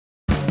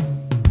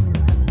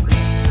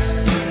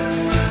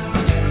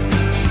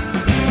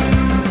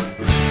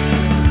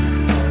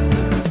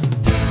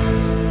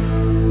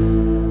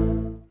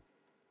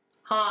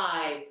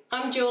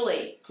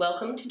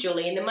welcome to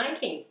Julie in the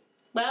Making.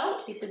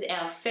 Well, this is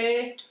our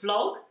first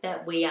vlog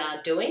that we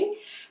are doing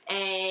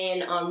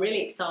and I'm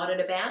really excited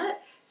about it.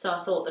 So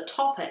I thought the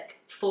topic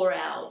for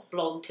our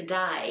vlog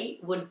today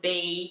would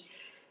be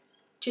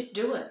just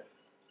do it.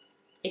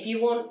 If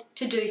you want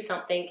to do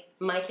something,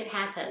 make it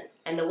happen.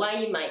 And the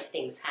way you make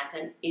things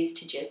happen is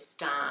to just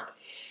start.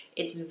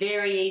 It's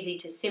very easy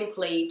to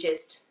simply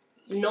just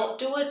not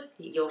do it.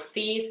 Your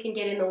fears can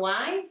get in the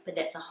way, but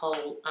that's a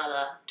whole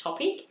other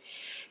topic.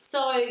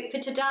 So for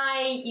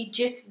today, you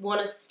just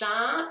want to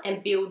start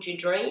and build your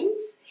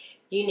dreams.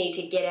 You need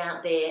to get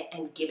out there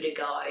and give it a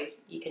go.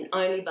 You can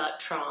only but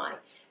try.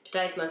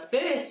 Today's my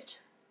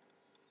first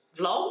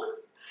vlog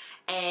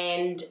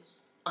and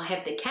I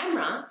have the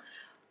camera,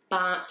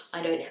 but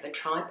I don't have a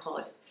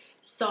tripod.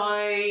 So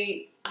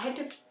I had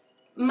to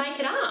make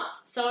it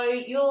up.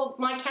 So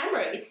my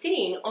camera is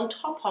sitting on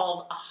top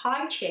of a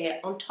high chair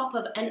on top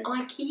of an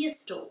IKEA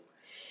stool.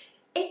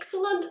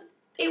 Excellent.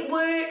 It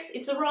works.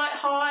 It's the right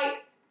height.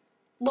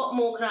 What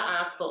more can I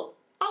ask for?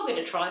 I'll get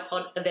a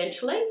tripod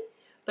eventually,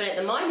 but at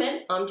the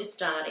moment I'm just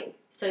starting.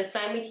 So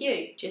same with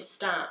you. Just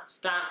start.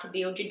 Start to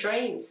build your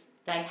dreams.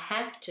 They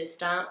have to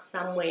start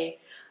somewhere.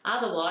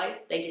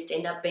 Otherwise, they just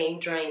end up being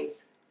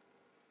dreams.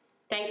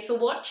 Thanks for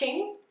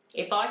watching.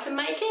 If I can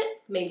make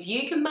it, means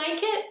you can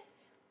make it.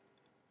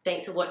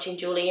 Thanks for watching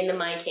Julie in the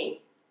Making.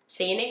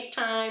 See you next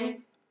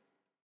time.